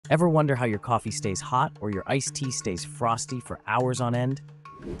Ever wonder how your coffee stays hot or your iced tea stays frosty for hours on end?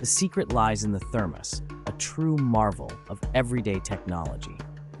 The secret lies in the Thermos, a true marvel of everyday technology.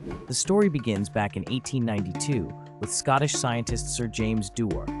 The story begins back in 1892 with Scottish scientist Sir James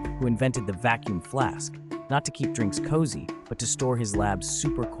Dewar, who invented the vacuum flask, not to keep drinks cozy, but to store his lab's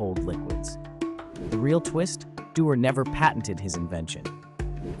super cold liquids. The real twist? Dewar never patented his invention.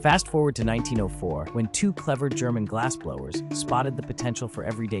 Fast forward to 1904, when two clever German glassblowers spotted the potential for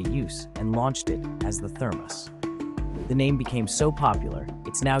everyday use and launched it as the Thermos. The name became so popular,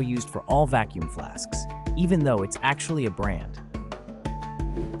 it's now used for all vacuum flasks, even though it's actually a brand.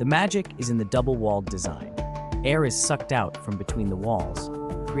 The magic is in the double-walled design. Air is sucked out from between the walls,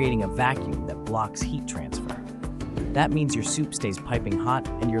 creating a vacuum that blocks heat transfer. That means your soup stays piping hot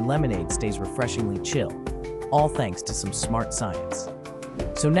and your lemonade stays refreshingly chill, all thanks to some smart science.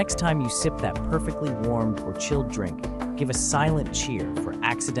 So next time you sip that perfectly warmed or chilled drink, give a silent cheer for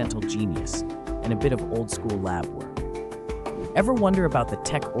accidental genius and a bit of old-school lab work. Ever wonder about the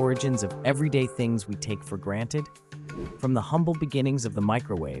tech origins of everyday things we take for granted? From the humble beginnings of the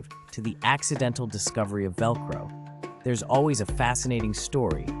microwave to the accidental discovery of Velcro, there's always a fascinating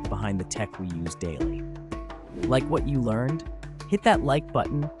story behind the tech we use daily. Like what you learned? Hit that like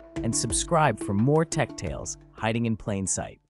button and subscribe for more tech tales hiding in plain sight.